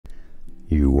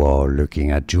You are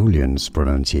looking at Julian's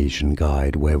pronunciation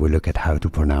guide, where we look at how to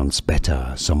pronounce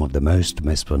better some of the most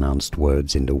mispronounced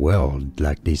words in the world,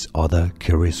 like this other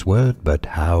curious word. But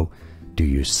how do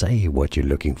you say what you're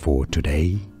looking for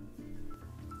today?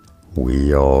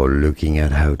 We are looking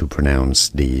at how to pronounce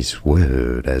this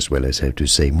word, as well as how to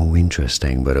say more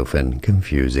interesting but often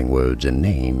confusing words and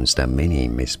names that many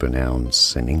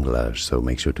mispronounce in English, so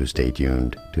make sure to stay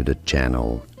tuned to the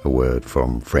channel. A word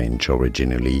from French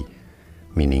originally,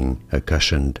 meaning a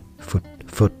cushioned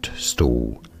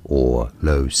footstool or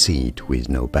low seat with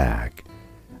no back,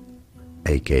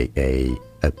 aka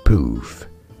a pouffe.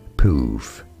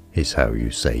 Pouffe is how you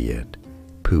say it.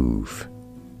 Pouffe.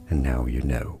 And now you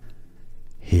know.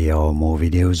 Here are more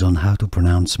videos on how to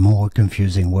pronounce more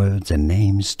confusing words and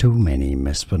names too many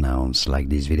mispronounced. Like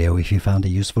this video if you found it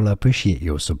useful. I appreciate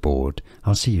your support.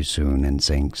 I'll see you soon and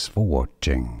thanks for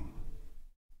watching.